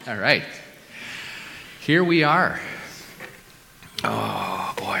All right, here we are.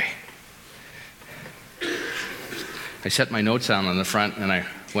 Oh boy. I set my notes down on the front and I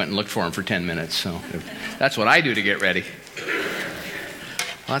went and looked for them for 10 minutes. So that's what I do to get ready.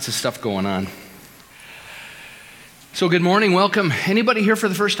 Lots of stuff going on. So good morning, welcome. Anybody here for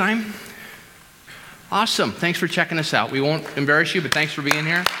the first time? Awesome, thanks for checking us out. We won't embarrass you, but thanks for being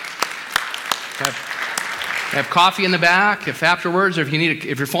here. I have coffee in the back. If afterwards, or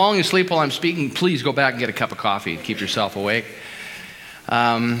if you're falling asleep while I'm speaking, please go back and get a cup of coffee and keep yourself awake. We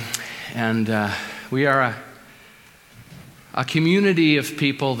are a community of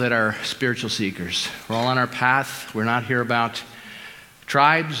people that are spiritual seekers. We're all on our path. We're not here about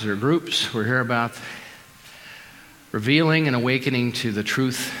tribes or groups. We're here about revealing and awakening to the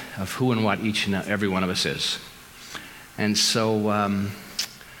truth of who and what each and every one of us is. And so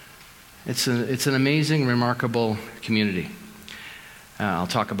it's an amazing, remarkable community. I'll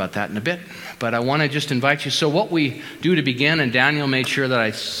talk about that in a bit. But I want to just invite you. So what we do to begin, and Daniel made sure that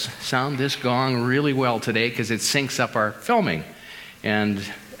I sound this gong really well today because it syncs up our filming. And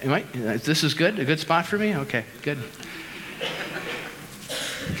this is good? A good spot for me? Okay, good.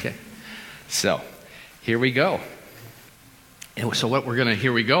 Okay. So here we go. And so what we're going to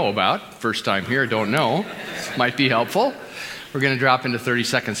here we go about, first time here, don't know, might be helpful. We're going to drop into 30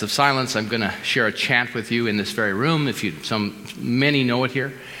 seconds of silence. I'm going to share a chant with you in this very room, many know it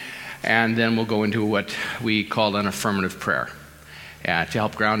here. And then we'll go into what we call an affirmative prayer to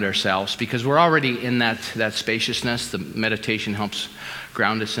help ground ourselves, because we're already in that spaciousness. The meditation helps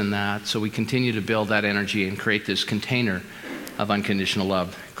ground us in that. So we continue to build that energy and create this container of unconditional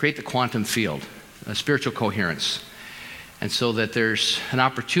love, create the quantum field, a spiritual coherence. And so that there's an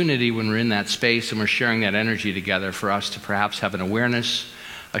opportunity when we're in that space and we're sharing that energy together for us to perhaps have an awareness,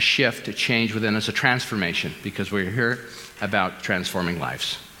 a shift, a change within us, a transformation, because we're here about transforming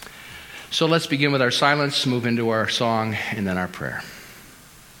lives. So let's begin with our silence, move into our song, and then our prayer.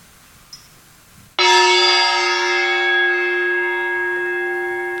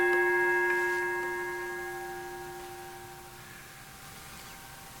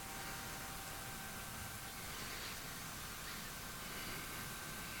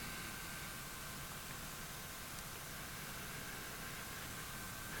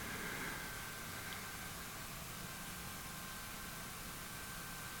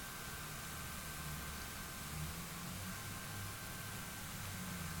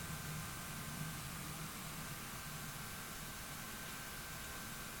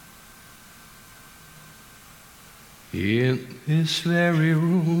 In this very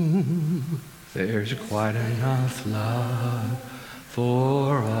room, there's quite enough love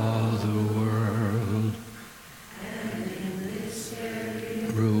for all the world. And in this very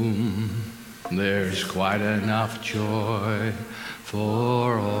room, there's quite enough joy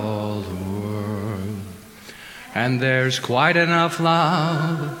for all the world. And there's quite enough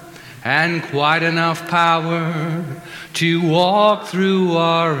love and quite enough power to walk through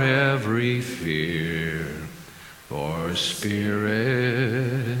our every fear. For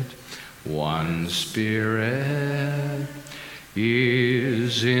Spirit, one Spirit,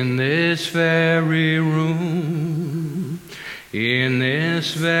 is in this very room, in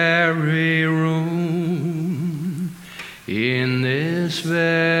this very room, in this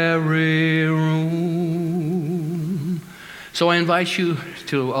very room. So I invite you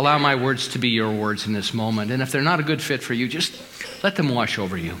to allow my words to be your words in this moment. And if they're not a good fit for you, just let them wash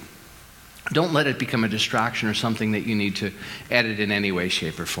over you. Don't let it become a distraction or something that you need to edit in any way,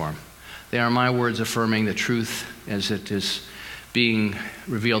 shape, or form. They are my words affirming the truth as it is being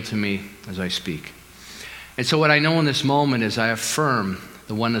revealed to me as I speak. And so what I know in this moment is I affirm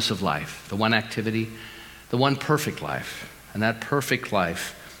the oneness of life, the one activity, the one perfect life. And that perfect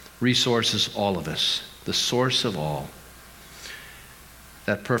life resources all of us, the source of all.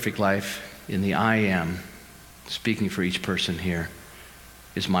 That perfect life in the I am, speaking for each person here,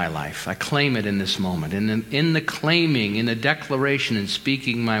 is my life. I claim it in this moment. And in the claiming, in the declaration and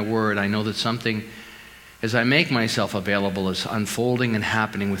speaking my word, I know that something, as I make myself available, is unfolding and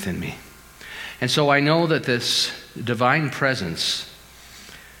happening within me. And so I know that this divine presence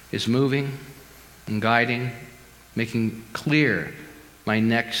is moving and guiding, making clear my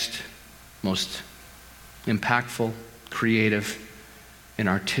next most impactful, creative, and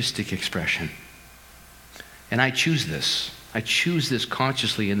artistic expression. And I choose this. I choose this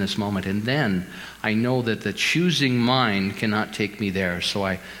consciously in this moment, and then I know that the choosing mind cannot take me there, so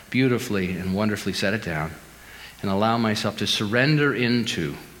I beautifully and wonderfully set it down and allow myself to surrender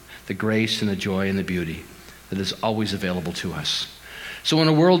into the grace and the joy and the beauty that is always available to us. So in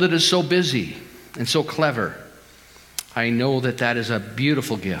a world that is so busy and so clever I know that that is a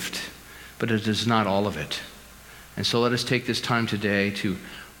beautiful gift, but it is not all of it. And so let us take this time today to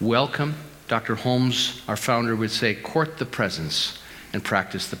welcome. Dr. Holmes, our founder, would say, court the presence and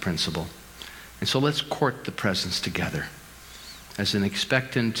practice the principle. And so let's court the presence together as an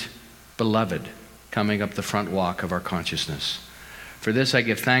expectant beloved coming up the front walk of our consciousness. For this I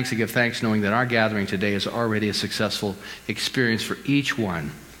give thanks. I give thanks knowing that our gathering today is already a successful experience for each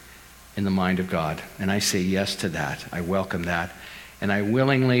one in the mind of God. And I say yes to that. I welcome that. And I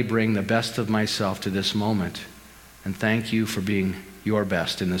willingly bring the best of myself to this moment. And thank you for being your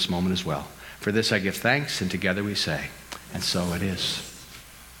best in this moment as well. For this I give thanks, and together we say, and so it is.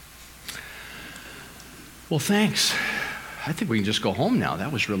 Well, thanks. I think we can just go home now.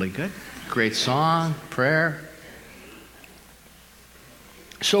 That was really good. Great song, prayer.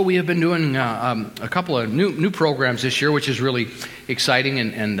 So we have been doing a couple of new programs this year, which is really exciting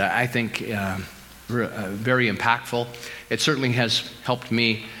and I think very impactful. It certainly has helped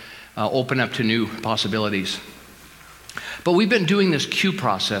me open up to new possibilities. But we've been doing this Q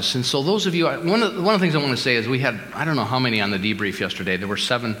process, and so those of you, one of the things I want to say is we had, I don't know how many on the debrief yesterday. There were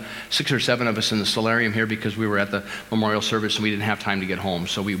 6 or 7 of us in the solarium here because we were at the memorial service and we didn't have time to get home.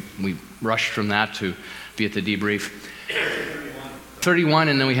 So we rushed from that to be at the debrief. 31,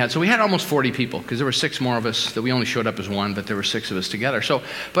 and then we had almost 40 people because there were 6 more of us that we only showed up as 1, but there were 6 of us together. So,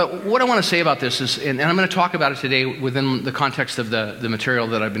 but what I want to say about this is, and I'm going to talk about it today within the context of the material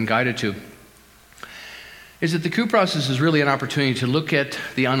that I've been guided to, is that the Q process is really an opportunity to look at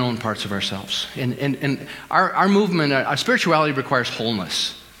the unknown parts of ourselves. And our movement, our spirituality requires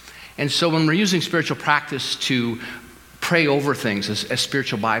wholeness. And so when we're using spiritual practice to pray over things as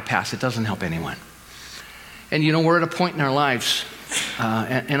spiritual bypass, it doesn't help anyone. And you know, we're at a point in our lives,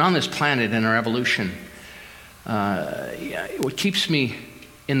 and on this planet in our evolution, what keeps me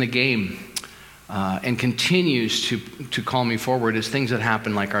in the game and continues to call me forward is things that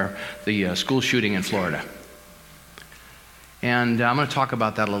happen like the school shooting in Florida. And I'm going to talk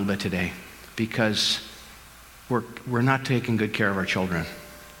about that a little bit today because we're not taking good care of our children.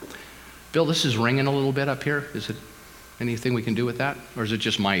 Bill, this is ringing a little bit up here. Is it anything we can do with that? Or is it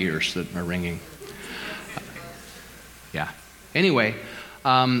just my ears that are ringing? Yeah. Anyway,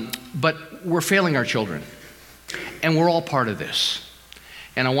 but we're failing our children. And we're all part of this.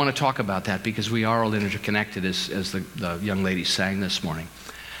 And I want to talk about that because we are all interconnected, as the young lady sang this morning.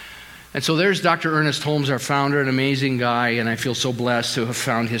 And so there's Dr. Ernest Holmes, our founder, an amazing guy, and I feel so blessed to have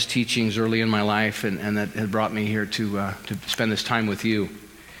found his teachings early in my life and that had brought me here to spend this time with you.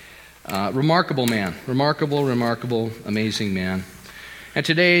 Remarkable man. Remarkable, amazing man. And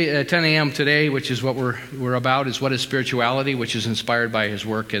today, at 10 a.m. today, which is what we're about, is what is spirituality, which is inspired by his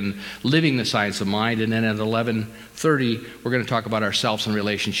work in living the science of mind. And then at 11:30, we're going to talk about ourselves and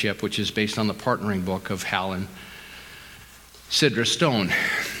relationship, which is based on the partnering book of Hal and Sidra Stone.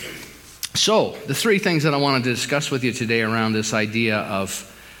 So, the 3 things that I wanted to discuss with you today around this idea of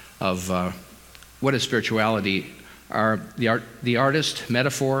what is spirituality are the artist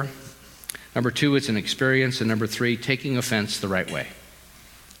metaphor. Number 2, it's an experience. And number 3, taking offense the right way.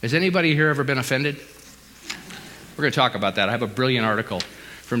 Has anybody here ever been offended? We're going to talk about that. I have a brilliant article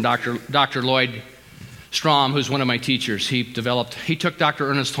from Dr. Lloyd Strom, who's one of my teachers. He took Dr.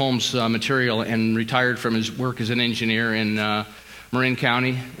 Ernest Holmes' material and retired from his work as an engineer in Marin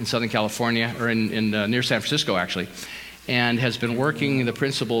County in Southern California, or in near San Francisco actually, and has been working the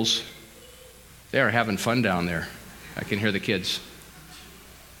principles. They are having fun down there. I can hear the kids.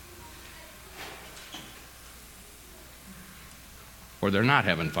 Or they're not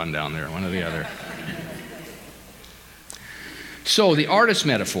having fun down there, one or the other. So the artist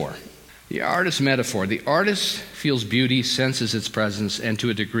metaphor. The artist metaphor. The artist feels beauty, senses its presence, and to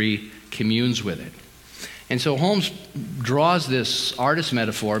a degree communes with it. And so Holmes draws this artist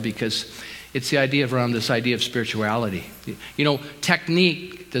metaphor because it's the idea around this idea of spirituality. You know,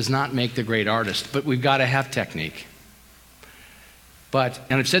 technique does not make the great artist, but we've got to have technique. And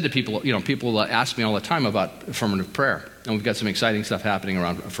I've said to people, people ask me all the time about affirmative prayer, and we've got some exciting stuff happening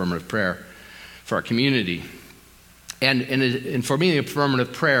around affirmative prayer for our community. And for me,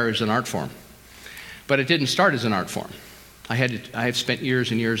 affirmative prayer is an art form, but it didn't start as an art form. I have spent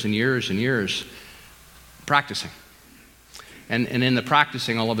years and years and years and years practicing. And in the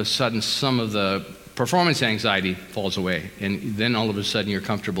practicing, all of a sudden, some of the performance anxiety falls away. And then all of a sudden, you're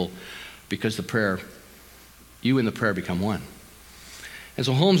comfortable because you and the prayer become one. And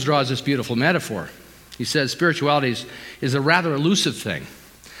so Holmes draws this beautiful metaphor. He says, spirituality is a rather elusive thing.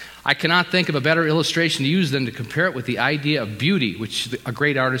 I cannot think of a better illustration to use than to compare it with the idea of beauty, which a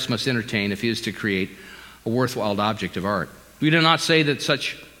great artist must entertain if he is to create a worthwhile object of art. We do not say that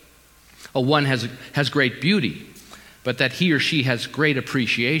such a one has great beauty, but that he or she has great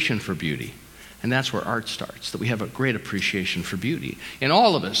appreciation for beauty. And that's where art starts, that we have a great appreciation for beauty. And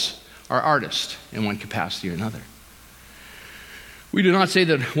all of us are artists in one capacity or another. We do not say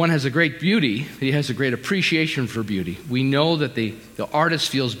that one has a great beauty, he has a great appreciation for beauty. We know that the artist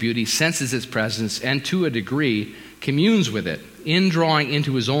feels beauty, senses its presence, and to a degree communes with it, indrawing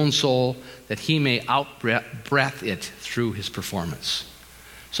into his own soul that he may out-breath it through his performance.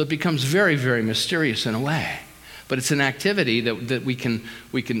 So it becomes very, very mysterious in a way. But it's an activity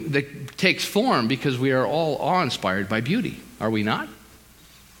that takes form because we are all awe-inspired by beauty, are we not?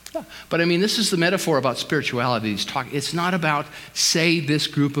 Yeah. But I mean, this is the metaphor about spirituality. It's not about say this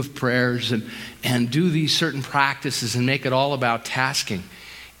group of prayers and do these certain practices and make it all about tasking.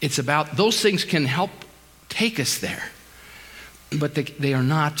 It's about, those things can help take us there, but they are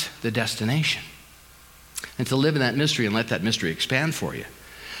not the destination. And to live in that mystery and let that mystery expand for you.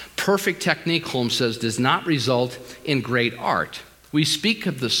 Perfect technique, Holmes says, does not result in great art. We speak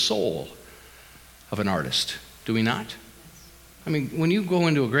of the soul of an artist, do we not? I mean, when you go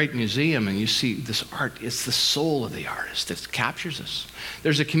into a great museum and you see this art, it's the soul of the artist that captures us.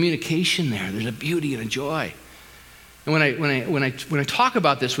 There's a communication there. There's a beauty and a joy. And when I talk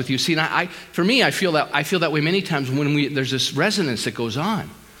about this with you, see, and for me, I feel that way many times when there's this resonance that goes on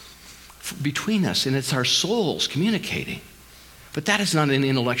between us, and it's our souls communicating. But that is not an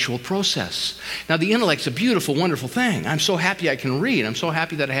intellectual process. Now, the intellect's a beautiful, wonderful thing. I'm so happy I can read. I'm so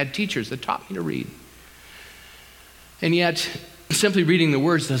happy that I had teachers that taught me to read. And yet, simply reading the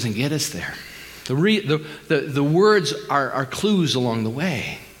words doesn't get us there. The words are clues along the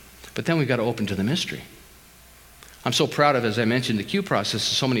way. But then we've got to open to the mystery. I'm so proud of, as I mentioned, the Q process,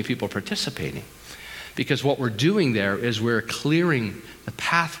 so many people participating. Because what we're doing there is we're clearing the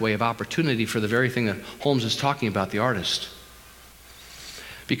pathway of opportunity for the very thing that Holmes is talking about, the artist.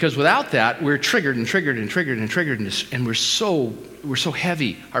 Because without that, we're triggered and triggered and triggered and triggered, and we're so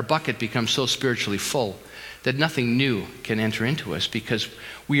heavy, our bucket becomes so spiritually full that nothing new can enter into us because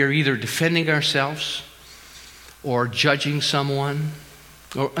we are either defending ourselves or judging someone,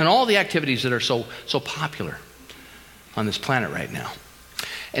 and all the activities that are so popular on this planet right now.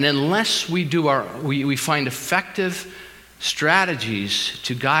 And unless we find effective strategies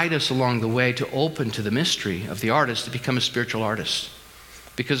to guide us along the way to open to the mystery of the artist, to become a spiritual artist.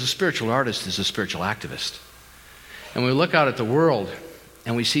 Because a spiritual artist is a spiritual activist. And when we look out at the world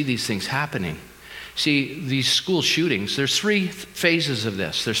and we see these things happening, see these school shootings, there's three phases of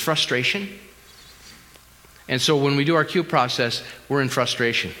this. There's frustration. And so when we do our Q process, we're in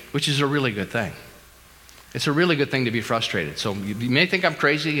frustration, which is a really good thing. It's a really good thing to be frustrated. So you may think I'm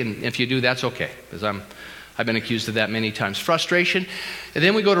crazy, and if you do, that's okay, because I've been accused of that many times. Frustration, and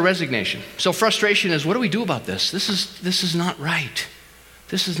then we go to resignation. So frustration is, what do we do about this? This is not right.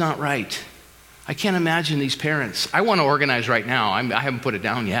 This is not right. I can't imagine these parents. I want to organize right now. I haven't put it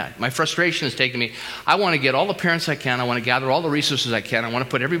down yet. My frustration is taking me. I want to get all the parents I can. I want to gather all the resources I can. I want to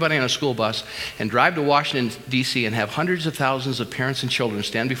put everybody on a school bus and drive to Washington, D.C. and have hundreds of thousands of parents and children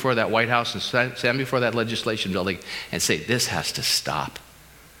stand before that White House and stand before that legislation building and say, this has to stop.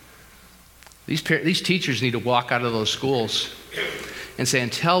 These teachers need to walk out of those schools and say,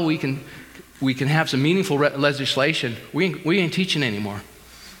 until we can have some meaningful legislation, we ain't teaching anymore.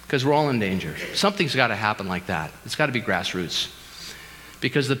 Because we're all in danger. Something's got to happen like that. It's got to be grassroots.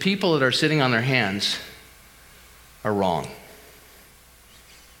 Because the people that are sitting on their hands are wrong.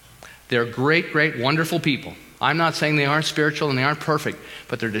 They're great, great, wonderful people. I'm not saying they aren't spiritual and they aren't perfect,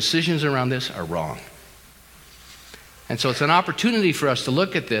 but their decisions around this are wrong. And so it's an opportunity for us to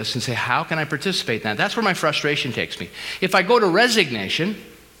look at this and say, how can I participate in that? That's where my frustration takes me. If I go to resignation,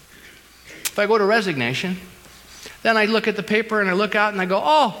 then I look at the paper and I look out and I go,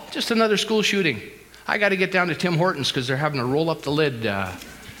 oh, just another school shooting. I got to get down to Tim Hortons because they're having a roll up the lid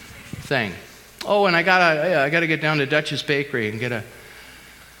thing. Oh, and I got to get down to Dutch's Bakery and get a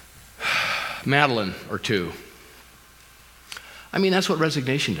Madeline or two. I mean, that's what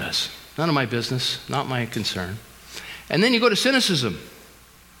resignation does. None of my business, not my concern. And then you go to cynicism.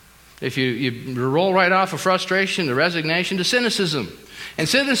 If you roll right off of frustration to resignation to cynicism. And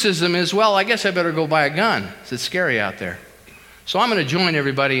cynicism is, well, I guess I better go buy a gun. It's scary out there. So I'm going to join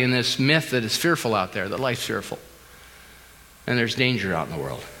everybody in this myth that is fearful out there, that life's fearful. And there's danger out in the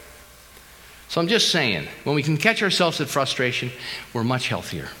world. So I'm just saying, when we can catch ourselves at frustration, we're much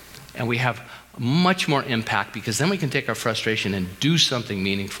healthier. And we have much more impact because then we can take our frustration and do something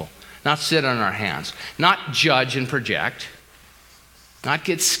meaningful. Not sit on our hands. Not judge and project. Not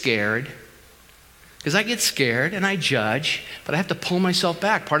get scared. Because I get scared and I judge, but I have to pull myself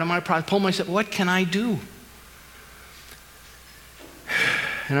back. Part of my process, pull myself, what can I do?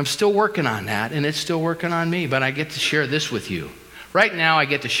 And I'm still working on that, and it's still working on me, but I get to share this with you. Right now, I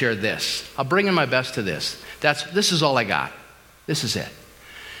get to share this. I'll bring in my best to this. This is all I got. This is it.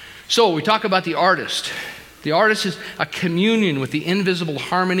 So we talk about the artist. The artist is a communion with the invisible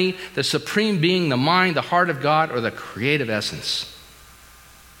harmony, the supreme being, the mind, the heart of God, or the creative essence.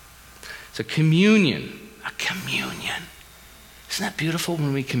 It's a communion. A communion. Isn't that beautiful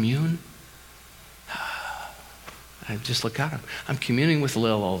when we commune? I just look at him. I'm communing with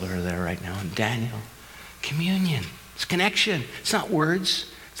Lil over there right now, and Daniel. Communion. It's connection. It's not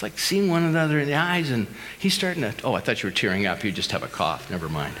words. It's like seeing one another in the eyes, and he's starting to, oh, I thought you were tearing up. You just have a cough. Never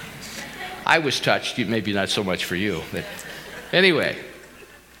mind. I was touched. Maybe not so much for you. But anyway.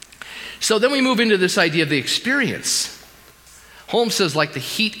 So then we move into this idea of the experience. Holmes says, like the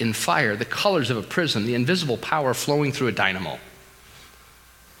heat in fire, the colors of a prism, the invisible power flowing through a dynamo.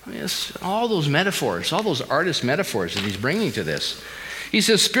 Yes, all those metaphors, all those artist metaphors that he's bringing to this. He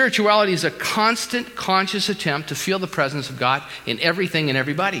says spirituality is a constant, conscious attempt to feel the presence of God in everything and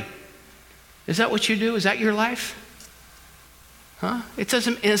everybody. Is that what you do? Is that your life? Huh?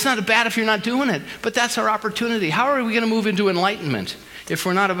 It's not bad if you're not doing it, but that's our opportunity. How are we going to move into enlightenment if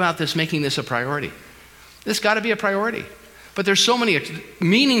we're not about this, making this a priority? This got to be a priority. But there's so many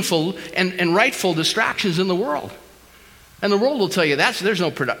meaningful and rightful distractions in the world. And the world will tell you there's no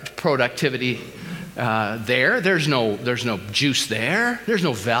productivity there. There's no juice there. There's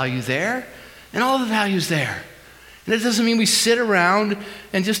no value there. And all the value's there. And it doesn't mean we sit around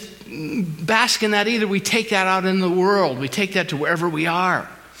and just bask in that either. We take that out in the world. We take that to wherever we are.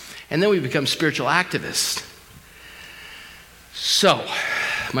 And then we become spiritual activists. So,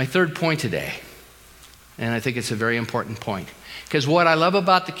 my third point today, and I think it's a very important point, because what I love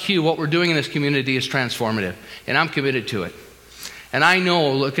about the Q, what we're doing in this community is transformative, and I'm committed to it. And I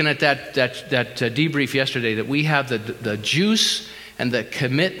know, looking at that debrief yesterday, that we have the juice and the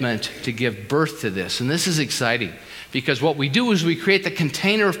commitment to give birth to this. And this is exciting, because what we do is we create the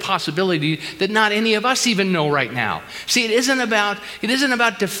container of possibility that not any of us even know right now. See, it isn't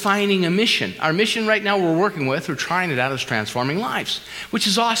about defining a mission. Our mission right now we're trying it out, is transforming lives, which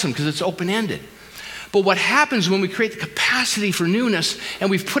is awesome because it's open-ended. But what happens when we create the capacity for newness and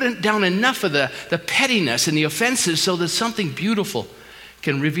we've put down enough of the pettiness and the offenses so that something beautiful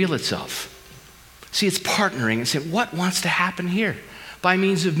can reveal itself? See, it's partnering and saying, what wants to happen here? By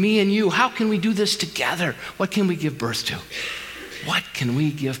means of me and you, how can we do this together? What can we give birth to? What can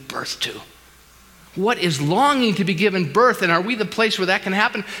we give birth to? What is longing to be given birth, and are we the place where that can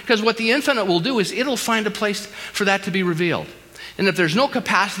happen? Because what the infinite will do is it'll find a place for that to be revealed. And if there's no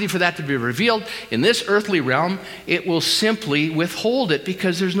capacity for that to be revealed in this earthly realm, it will simply withhold it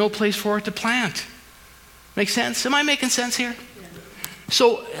because there's no place for it to plant. Make sense? Am I making sense here? Yeah.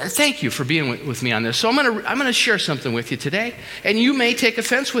 So thank you for being with me on this. So I'm going to share something with you today, and you may take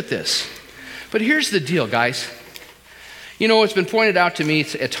offense with this. But here's the deal, guys. You know, it's been pointed out to me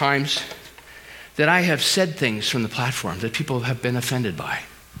at times that I have said things from the platform that people have been offended by.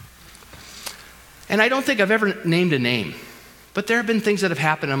 And I don't think I've ever named a name. But there have been things that have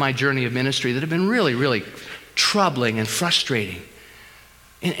happened on my journey of ministry that have been really, really troubling and frustrating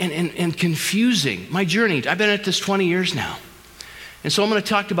and confusing. My journey, I've been at this 20 years now. And so I'm going to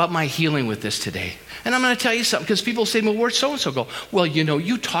talk about my healing with this today. And I'm going to tell you something, because people say, well, where'd so-and-so go? Well, you know,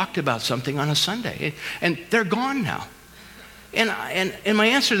 you talked about something on a Sunday, and they're gone now. And my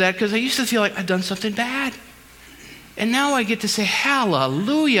answer to that, because I used to feel like I'd done something bad. And now I get to say,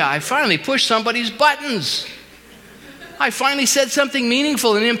 hallelujah, I finally pushed somebody's buttons. I finally said something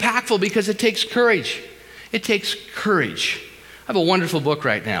meaningful and impactful, because it takes courage. It takes courage. I have a wonderful book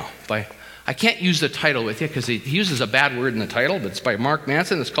right now I can't use the title with you because he uses a bad word in the title, but it's by Mark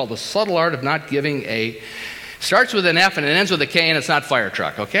Manson. It's called The Subtle Art of Not Giving a... Starts with an F and it ends with a K, and it's not fire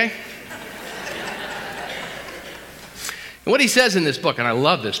truck, okay? And what he says in this book, and I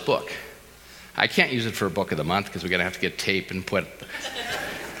love this book. I can't use it for a book of the month because we're going to have to get tape and put...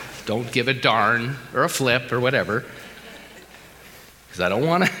 Don't give a darn or a flip or whatever. Because I don't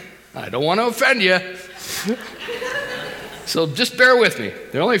want to offend you. So just bear with me.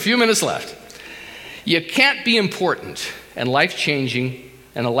 There are only a few minutes left. You can't be important and a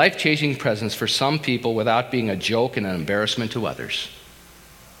life-changing presence for some people without being a joke and an embarrassment to others.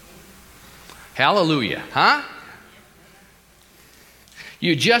 Hallelujah, huh?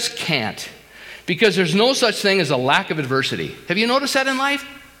 You just can't. Because there's no such thing as a lack of adversity. Have you noticed that in life?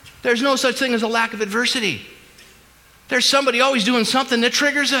 There's no such thing as a lack of adversity. There's somebody always doing something that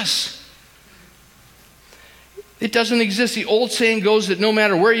triggers us. It doesn't exist. The old saying goes that no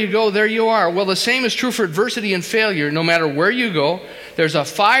matter where you go, there you are. Well, the same is true for adversity and failure. No matter where you go, there's a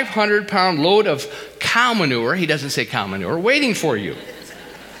 500-pound load of cow manure, he doesn't say cow manure, waiting for you.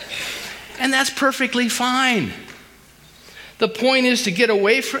 And that's perfectly fine. The point isn't to get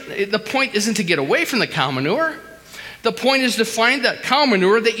away from the cow manure. The point is to find that cow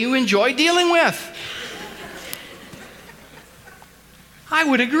manure that you enjoy dealing with. I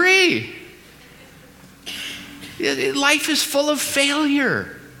would agree. Life is full of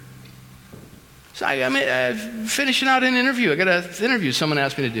failure. So I'm finishing out an interview. I got an interview someone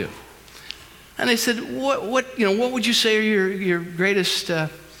asked me to do. And they said, what would you say are your greatest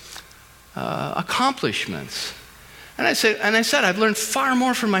accomplishments? And I said, I've learned far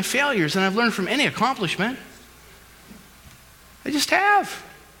more from my failures than I've learned from any accomplishment. I just have.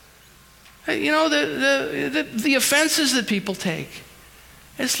 The offenses that people take.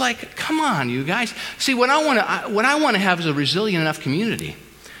 It's like, come on, you guys. See, what I want to have is a resilient enough community.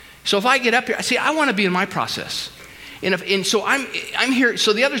 So if I get up here, I want to be in my process. And so I'm here.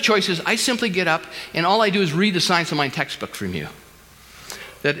 So the other choice is I simply get up and all I do is read the Science of Mind textbook from you.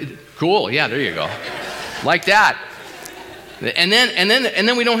 Cool, yeah, there you go. Like that. And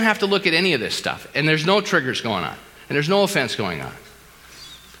then we don't have to look at any of this stuff. And there's no triggers going on. And there's no offense going on.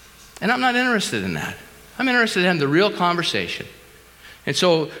 And I'm not interested in that. I'm interested in having the real conversation. And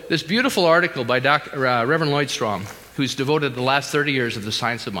so this beautiful article by Reverend Lloyd Strong, who's devoted the last 30 years of the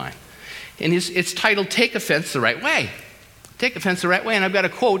science of mind. And it's titled, Take Offense the Right Way. Take Offense the Right Way. And I've got a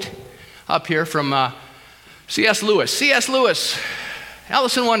quote up here from C.S. Lewis. C.S. Lewis,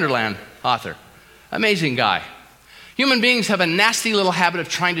 Alice in Wonderland author. Amazing guy. Human beings have a nasty little habit of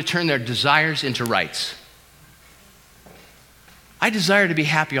trying to turn their desires into rights. I desire to be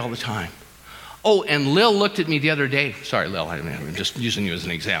happy all the time. Oh, and Lil looked at me the other day. Sorry, Lil, I'm just using you as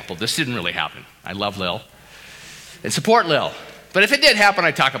an example. This didn't really happen. I love Lil and support Lil. But if it did happen,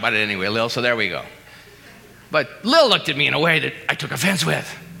 I'd talk about it anyway, Lil, so there we go. But Lil looked at me in a way that I took offense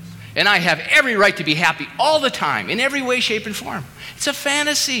with. And I have every right to be happy all the time, in every way, shape, and form. It's a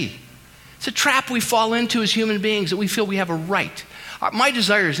fantasy. It's a trap we fall into as human beings, that we feel we have a right. My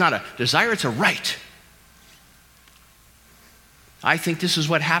desire is not a desire, it's a right. I think this is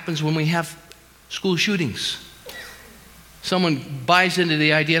what happens when we have school shootings. Someone buys into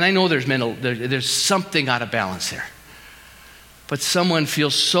the idea, and I know there's something out of balance there. But someone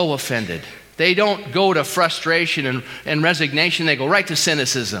feels so offended. They don't go to frustration and resignation, they go right to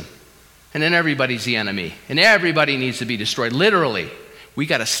cynicism. And then everybody's the enemy. And everybody needs to be destroyed. Literally, we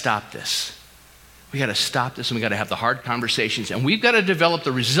got to stop this. We got to stop this, and we got to have the hard conversations. And we've got to develop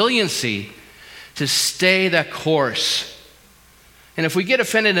the resiliency to stay the course. And if we get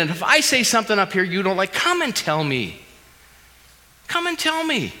offended, and if I say something up here you don't like, come and tell me. Come and tell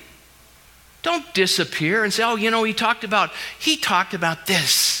me. Don't disappear and say, oh, he talked about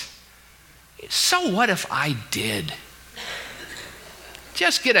this. So what if I did?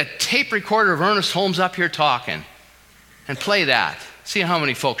 Just get a tape recorder of Ernest Holmes up here talking and play that. See how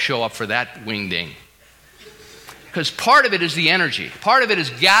many folks show up for that wing-ding. Because part of it is the energy. Part of it is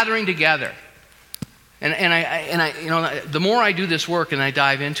gathering together. And I, the more I do this work and I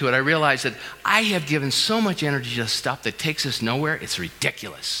dive into it, I realize that I have given so much energy to stuff that takes us nowhere. It's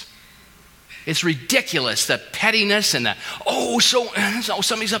ridiculous. It's ridiculous, the pettiness and the,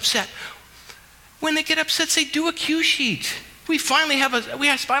 somebody's upset. When they get upset, say, do a cue sheet. We finally have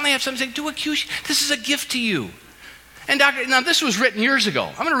something say, do a cue sheet. This is a gift to you. And now this was written years ago.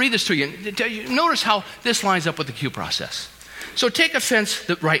 I'm going to read this to you. Notice how this lines up with the cue process. So take offense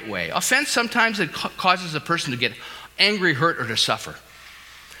the right way. Offense sometimes it causes a person to get angry, hurt, or to suffer.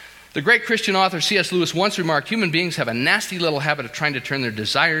 The great Christian author C.S. Lewis once remarked, human beings have a nasty little habit of trying to turn their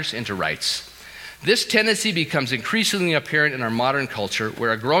desires into rights. This tendency becomes increasingly apparent in our modern culture,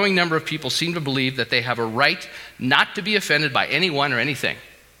 where a growing number of people seem to believe that they have a right not to be offended by anyone or anything.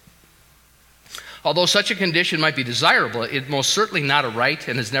 Although such a condition might be desirable, it's most certainly not a right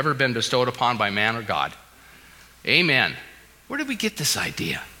and has never been bestowed upon by man or God. Amen. Where did we get this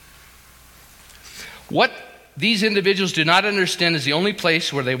idea? What these individuals do not understand is the only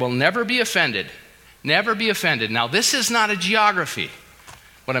place where they will never be offended. Never be offended. Now, this is not a geography,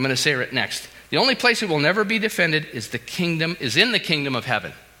 what I'm going to say right next. The only place it will never be defended is in the kingdom of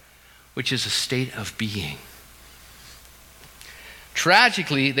heaven, which is a state of being.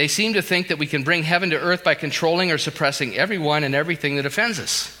 Tragically, they seem to think that we can bring heaven to earth by controlling or suppressing everyone and everything that offends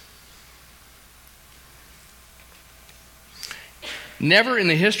us. Never in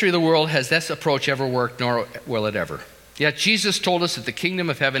the history of the world has this approach ever worked, nor will it ever. Yet Jesus told us that the kingdom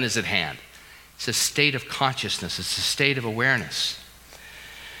of heaven is at hand. It's a state of consciousness. It's a state of awareness,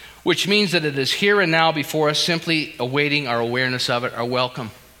 which means that it is here and now before us, simply awaiting our awareness of it, our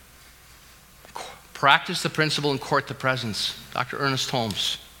welcome. Practice the principle and court the presence. Dr. Ernest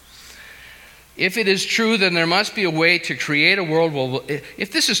Holmes. If it is true, then there must be a way to create a world.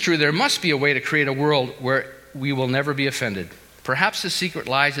 If this is true, there must be a way to create a world where we will never be offended. Perhaps the secret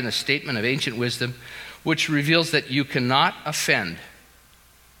lies in a statement of ancient wisdom which reveals that you cannot offend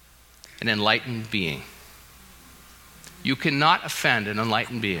an enlightened being. You cannot offend an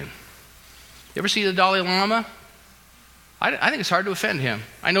enlightened being. You ever see the Dalai Lama? I think it's hard to offend him.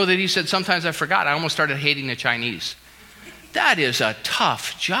 I know that he said, sometimes I forgot. I almost started hating the Chinese. That is a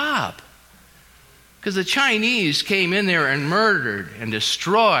tough job. Because the Chinese came in there and murdered and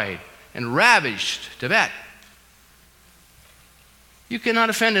destroyed and ravaged Tibet. You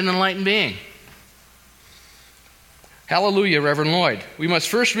cannot offend an enlightened being. Hallelujah, Reverend Lloyd. We must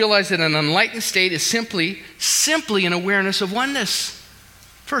first realize that an enlightened state is simply an awareness of oneness.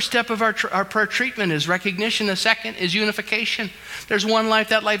 First step of our prayer treatment is recognition. The second is unification. There's one life.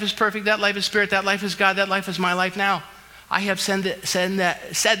 That life is perfect. That life is spirit. That life is God. That life is my life now. I have said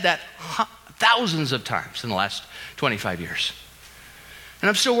that thousands of times in the last 25 years. And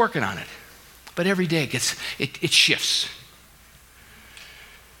I'm still working on it. But every day it shifts.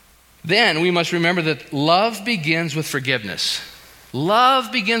 Then we must remember that love begins with forgiveness.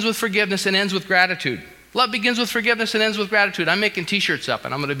 Love begins with forgiveness and ends with gratitude. Love begins with forgiveness and ends with gratitude. I'm making t-shirts up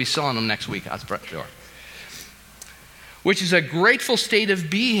and I'm going to be selling them next week out the front door. Which is a grateful state of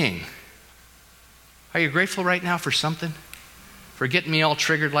being. Are you grateful right now for something? For getting me all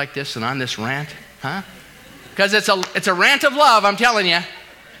triggered like this and on this rant? Huh? Because it's a rant of love, I'm telling you.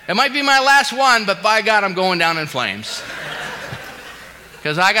 It might be my last one, but by God, I'm going down in flames.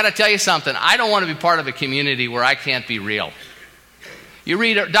 Because I got to tell you something. I don't want to be part of a community where I can't be real. You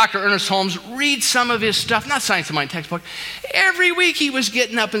read Dr. Ernest Holmes, read some of his stuff, not Science of Mind textbook. Every week he was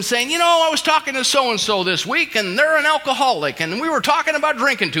getting up and saying, I was talking to so-and-so this week, and they're an alcoholic, and we were talking about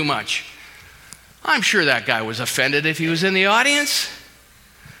drinking too much. I'm sure that guy was offended if he was in the audience.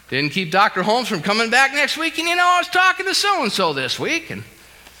 Didn't keep Dr. Holmes from coming back next week, and I was talking to so-and-so this week, and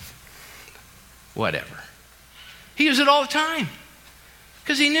whatever. He used it all the time.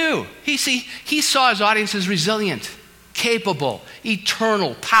 Because he knew. He saw his audience as resilient, capable,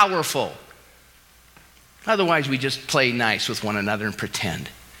 eternal, powerful. Otherwise, we just play nice with one another and pretend.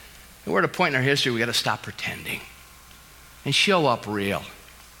 And we're at a point in our history we got to stop pretending and show up real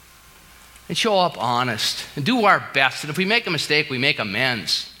and show up honest and do our best. And if we make a mistake, we make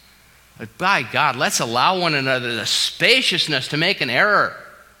amends. But by God, let's allow one another the spaciousness to make an error.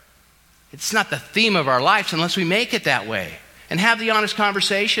 It's not the theme of our lives unless we make it that way. And have the honest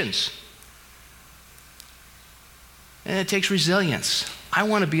conversations. And it takes resilience. I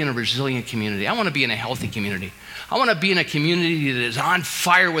want to be in a resilient community. I want to be in a healthy community. I want to be in a community that is on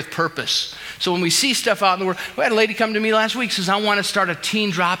fire with purpose. So when we see stuff out in the world, we had a lady come to me last week, says, I want to start a teen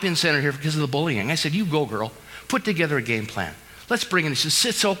drop-in center here because of the bullying. I said, you go, girl. Put together a game plan. Let's bring in. She says,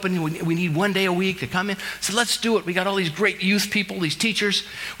 it's open. We need one day a week to come in. So let's do it. We got all these great youth people, these teachers.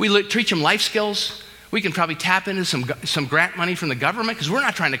 We teach them life skills. We can probably tap into some grant money from the government because we're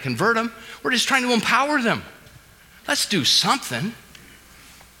not trying to convert them. We're just trying to empower them. Let's do something.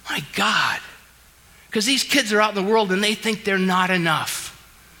 My God. Because these kids are out in the world and they think they're not enough.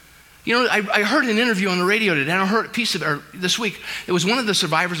 I heard an interview on the radio today, and I heard a piece of it this week. It was one of the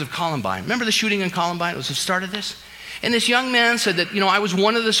survivors of Columbine. Remember the shooting in Columbine? It was the start of this. And this young man said that, I was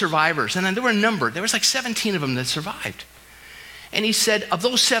one of the survivors. And there were a number. There was like 17 of them that survived. And he said, of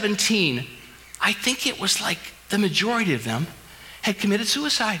those 17, I think it was like the majority of them had committed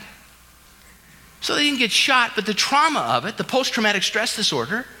suicide. So they didn't get shot, but the trauma of it, the post-traumatic stress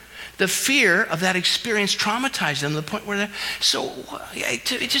disorder, the fear of that experience traumatized them to the point where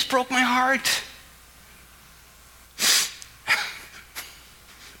it just broke my heart.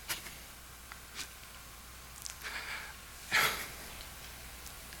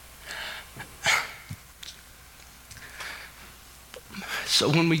 So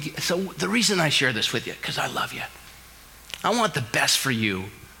the reason I share this with you, because I love you. I want the best for you.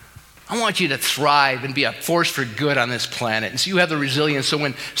 I want you to thrive and be a force for good on this planet. And so you have the resilience. So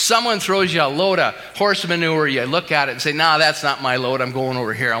when someone throws you a load of horse manure, you look at it and say, nah, that's not my load. I'm going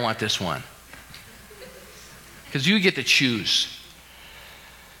over here. I want this one. Because you get to choose.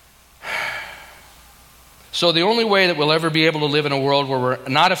 So the only way that we'll ever be able to live in a world where we're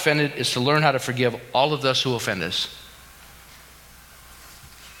not offended is to learn how to forgive all of those who offend us.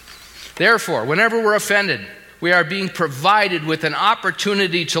 Therefore, whenever we're offended, we are being provided with an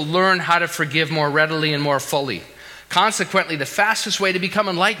opportunity to learn how to forgive more readily and more fully. Consequently, the fastest way to become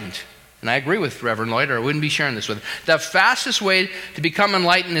enlightened, and I agree with Reverend Lloyd, or I wouldn't be sharing this with him, the fastest way to become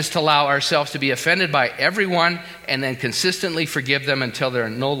enlightened is to allow ourselves to be offended by everyone and then consistently forgive them until they're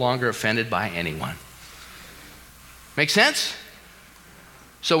no longer offended by anyone. Make sense?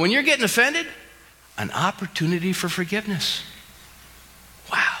 So when you're getting offended, An opportunity for forgiveness.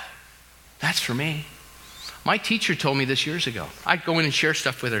 Wow, that's for me. My teacher told me this years ago. I'd go in and share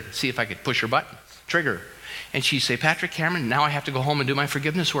stuff with her to see if I could push her button, trigger her. And she'd say, Patrick Cameron, now I have to go home and do my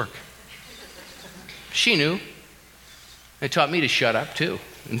forgiveness work. She knew. It taught me to shut up too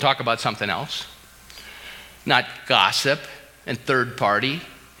and talk about something else. Not gossip and third party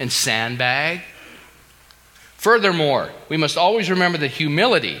and sandbag. Furthermore, we must always remember that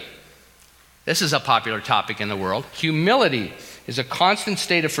humility, this is a popular topic in the world, humility is a constant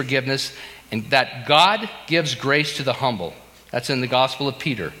state of forgiveness, and that God gives grace to the humble. That's in the Gospel of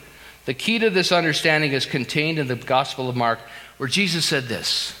Peter. The key to this understanding is contained in the Gospel of Mark, where Jesus said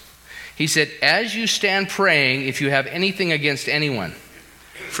this. He said, as you stand praying, if you have anything against anyone,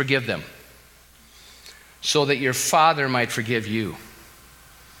 forgive them, so that your Father might forgive you.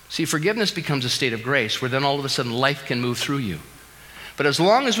 See, forgiveness becomes a state of grace, where then all of a sudden life can move through you. But as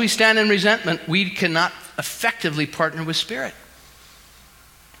long as we stand in resentment, we cannot effectively partner with Spirit.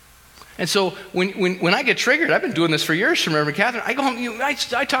 And so when I get triggered, I've been doing this for years from Reverend Catherine. I go home,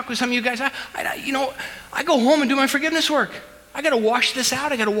 I talk with some of you guys. I go home and do my forgiveness work. I got to wash this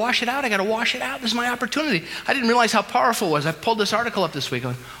out. I got to wash it out. I got to wash it out. This is my opportunity. I didn't realize how powerful it was. I pulled this article up this week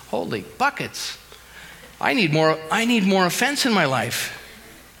going, holy buckets. I need more offense in my life.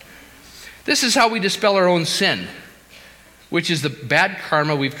 This is how we dispel our own sin, which is the bad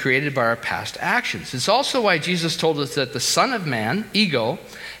karma we've created by our past actions. It's also why Jesus told us that the Son of Man, ego,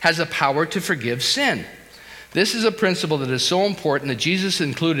 has the power to forgive sin. This is a principle that is so important that Jesus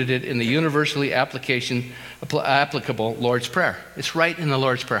included it in the universally applicable Lord's Prayer. It's right in the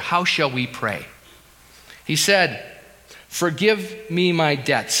Lord's Prayer. How shall we pray? He said, forgive me my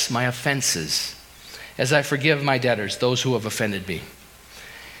debts, my offenses, as I forgive my debtors, those who have offended me.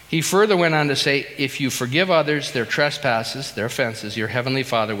 He further went on to say, if you forgive others their trespasses, their offenses, your heavenly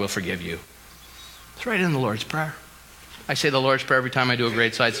Father will forgive you. It's right in the Lord's Prayer. I say the Lord's Prayer every time I do a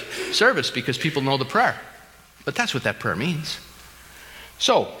Great Sides service because people know the prayer. But that's what that prayer means.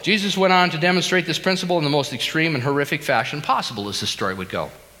 So, Jesus went on to demonstrate this principle in the most extreme and horrific fashion possible, as the story would go,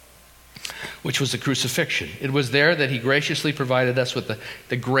 which was the crucifixion. It was there that he graciously provided us with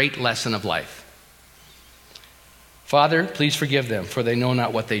the great lesson of life. Father, please forgive them, for they know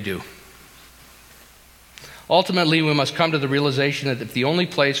not what they do. Ultimately, we must come to the realization that the only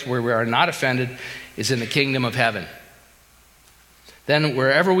place where we are not offended is in the kingdom of heaven. Then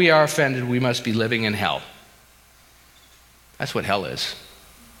wherever we are offended, we must be living in hell. That's what hell is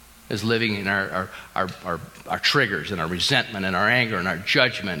living in our triggers and our resentment and our anger and our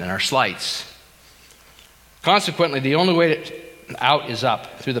judgment and our slights. Consequently, the only way out is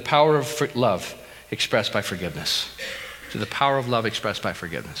up, through the power of love expressed by forgiveness. Through the power of love expressed by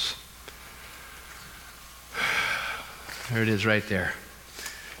forgiveness. There it is right there.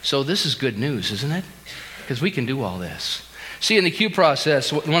 So this is good news, isn't it? Because we can do all this. See, in the Q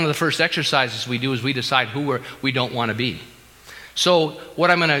process, one of the first exercises we do is we decide who we don't want to be. So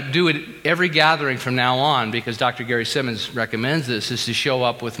what I'm going to do at every gathering from now on, because Dr. Gary Simmons recommends this, is to show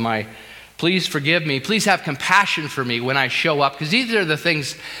up with my, please forgive me, please have compassion for me when I show up, because these are the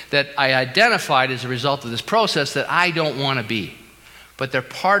things that I identified as a result of this process that I don't want to be. But they're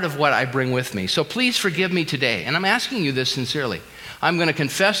part of what I bring with me. So please forgive me today. And I'm asking you this sincerely. I'm going to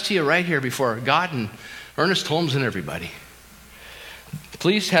confess to you right here before God and Ernest Holmes and everybody.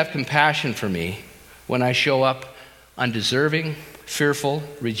 Please have compassion for me when I show up undeserving, fearful,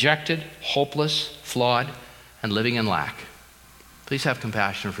 rejected, hopeless, flawed, and living in lack. Please have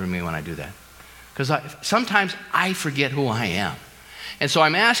compassion for me when I do that. Because sometimes I forget who I am. And so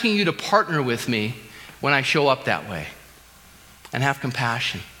I'm asking you to partner with me when I show up that way. And have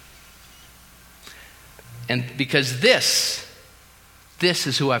compassion. And because this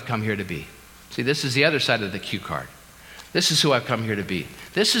is who I've come here to be. See, this is the other side of the cue card. This is who I've come here to be.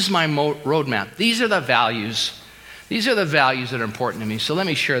 This is my roadmap. These are the values. These are the values that are important to me. So let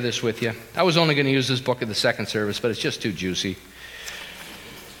me share this with you. I was only going to use this book at the second service, but it's just too juicy.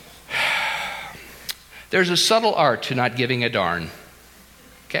 There's a subtle art to not giving a darn.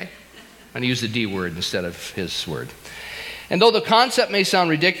 Okay? I'm going to use the D word instead of his word. And though the concept may sound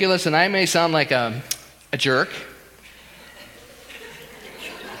ridiculous and I may sound like a jerk,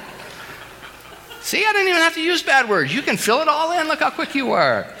 see, I didn't even have to use bad words. You can fill it all in. Look how quick you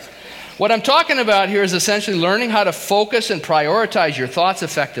are. What I'm talking about here is essentially learning how to focus and prioritize your thoughts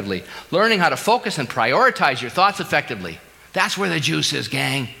effectively. Learning how to focus and prioritize your thoughts effectively. That's where the juice is,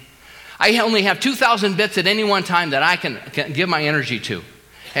 gang. I only have 2,000 bits at any one time that I can give my energy to.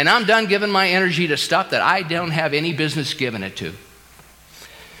 And I'm done giving my energy to stuff that I don't have any business giving it to.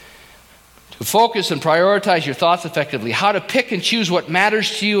 Focus and prioritize your thoughts effectively. How to pick and choose what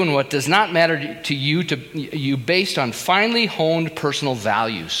matters to you and what does not matter to you based on finely honed personal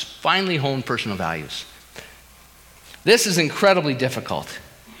values. Finely honed personal values. This is incredibly difficult.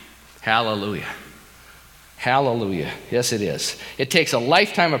 Hallelujah. Hallelujah. Yes, it is. It takes a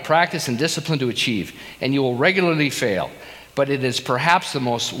lifetime of practice and discipline to achieve, and you will regularly fail. But it is perhaps the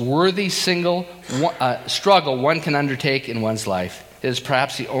most worthy single struggle one can undertake in one's life. It is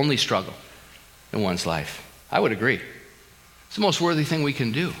perhaps the only struggle in one's life. I would agree. It's the most worthy thing we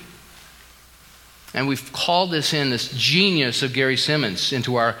can do. And we've called this genius of Gary Simmons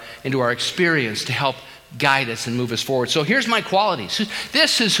into our experience to help guide us and move us forward. So here's my qualities.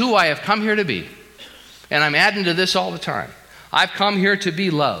 This is who I have come here to be. And I'm adding to this all the time. I've come here to be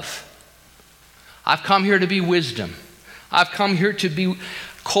love. I've come here to be wisdom. I've come here to be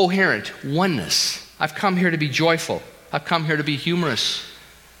coherent, oneness. I've come here to be joyful. I've come here to be humorous.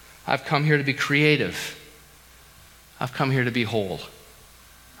 I've come here to be creative. I've come here to be whole.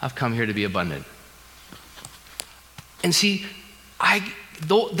 I've come here to be abundant. And see,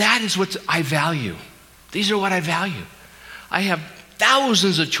 that is what I value. These are what I value. I have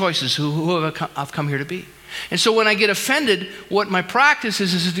thousands of choices who I've come here to be. And so when I get offended, what my practice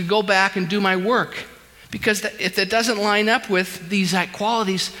is to go back and do my work. Because if that doesn't line up with these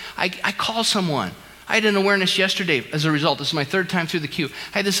qualities, I call someone. I had an awareness yesterday as a result. This is my third time through the queue.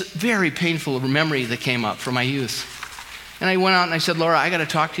 I had this very painful memory that came up from my youth. And I went out and I said, Laura, I got to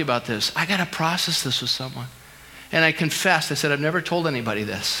talk to you about this. I got to process this with someone. And I confessed. I said, I've never told anybody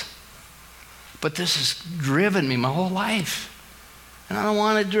this. But this has driven me my whole life. And I don't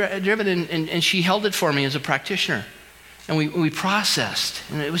want to drive it. And she held it for me as a practitioner. And we processed.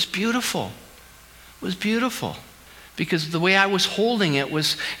 And it was beautiful. It was beautiful. Because the way I was holding it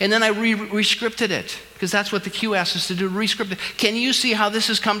was, and then I re-scripted it. Because that's what the Q asked us to do, re-script it. Can you see how this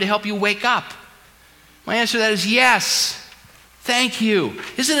has come to help you wake up? My answer to that is yes. Thank you.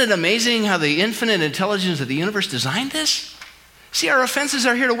 Isn't it amazing how the infinite intelligence of the universe designed this? See, our offenses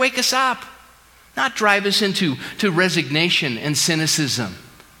are here to wake us up, not drive us into resignation and cynicism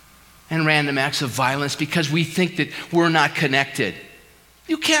and random acts of violence because we think that we're not connected.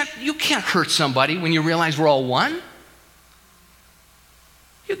 You can't hurt somebody when you realize we're all one.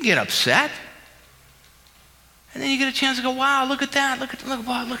 You can get upset. And then you get a chance to go, wow, look at that.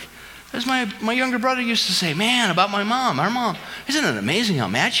 Look. As my younger brother used to say, man, about my mom, our mom. Isn't it amazing how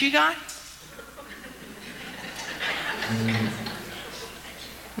mad she got?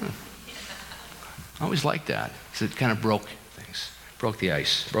 I always liked that because it kind of broke things, broke the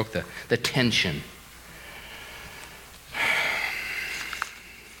ice, broke the tension.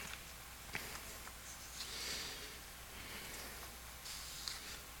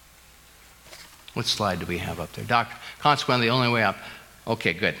 What slide do we have up there? Doctor, consequently, the only way up.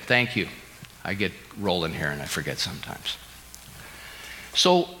 Okay, good. Thank you. I get rolling here and I forget sometimes.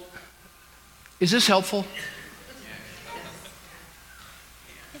 So, is this helpful?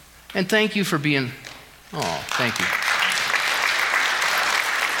 And thank you for being, thank you.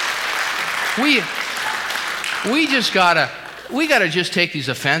 We gotta just take these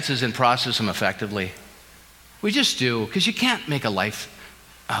offenses and process them effectively. We just do, because you can't make a life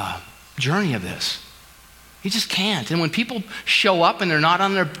journey of this. You just can't. And when people show up and they're not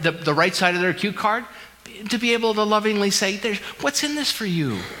on the right side of their cue card, to be able to lovingly say, what's in this for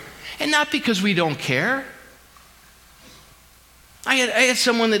you? And not because we don't care. I had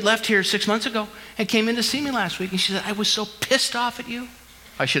someone that left here 6 months ago and came in to see me last week, and she said, I was so pissed off at you.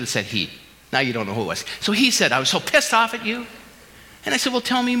 I should have said he. Now you don't know who it was. So he said, I was so pissed off at you. And I said, well,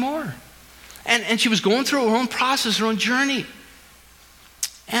 tell me more. And she was going through her own process, her own journey.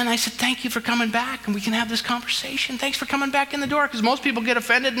 And I said, thank you for coming back, and we can have this conversation. Thanks for coming back in the door, because most people get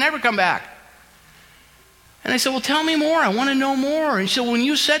offended and never come back. And I said, well, tell me more. I want to know more. And she said, when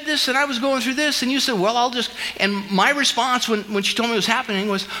you said this, and I was going through this, and you said, well, I'll just... And my response when she told me what was happening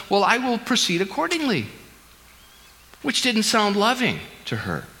was, well, I will proceed accordingly, which didn't sound loving to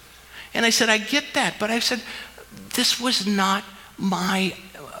her. And I said, I get that, but I said, this was not my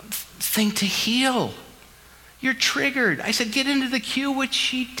thing to heal. You're triggered. I said, get into the queue, which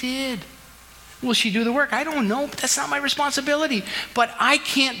she did. Will she do the work? I don't know, but that's not my responsibility. But I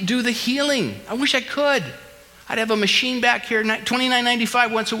can't do the healing. I wish I could. I'd have a machine back here,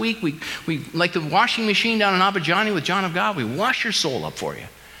 $29.95 once a week. We like the washing machine down in Abajani with John of God. We wash your soul up for you.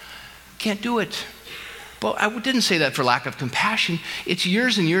 Can't do it. But I didn't say that for lack of compassion. It's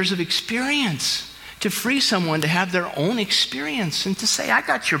years and years of experience to free someone to have their own experience and to say, I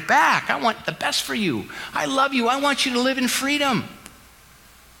got your back. I want the best for you. I love you. I want you to live in freedom.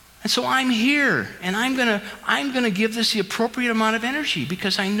 And so I'm here, and I'm gonna give this the appropriate amount of energy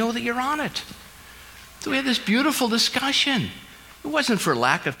because I know that you're on it. So we had this beautiful discussion. It wasn't for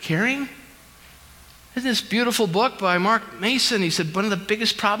lack of caring. In this beautiful book by Mark Mason, he said one of the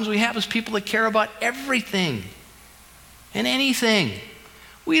biggest problems we have is people that care about everything and anything.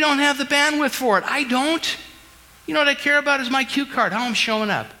 We don't have the bandwidth for it. I don't. You know what I care about is my cue card, how I'm showing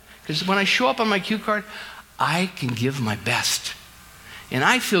up. Because when I show up on my cue card, I can give my best. And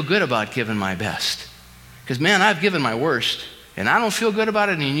I feel good about giving my best. Because, man, I've given my worst. And I don't feel good about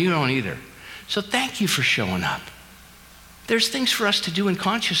it, and you don't either. So thank you for showing up. There's things for us to do in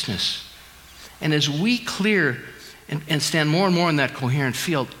consciousness. And as we clear and stand more and more in that coherent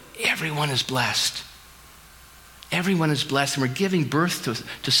field, everyone is blessed. Everyone is blessed. And we're giving birth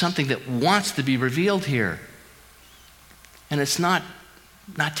to something that wants to be revealed here. And it's not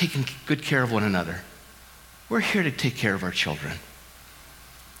taking good care of one another. We're here to take care of our children.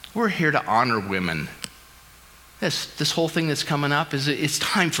 We're here to honor women. This whole thing that's coming up, it's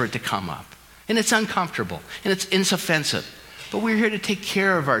time for it to come up. And it's uncomfortable, and it's offensive. But we're here to take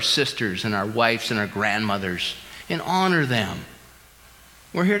care of our sisters and our wives and our grandmothers and honor them.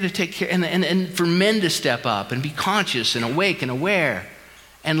 We're here to take care, and for men to step up and be conscious and awake and aware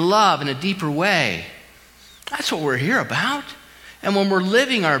and love in a deeper way. That's what we're here about. And when we're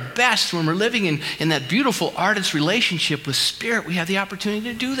living our best, when we're living in that beautiful artist relationship with Spirit, we have the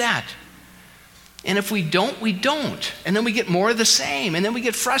opportunity to do that. And if we don't, we don't. And then we get more of the same. And then we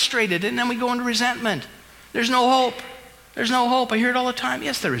get frustrated. And then we go into resentment. There's no hope. There's no hope. I hear it all the time.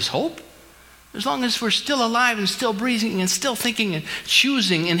 Yes, there is hope. As long as we're still alive and still breathing and still thinking and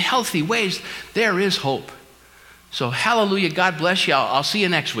choosing in healthy ways, there is hope. So hallelujah. God bless you. I'll see you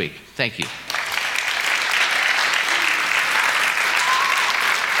next week. Thank you.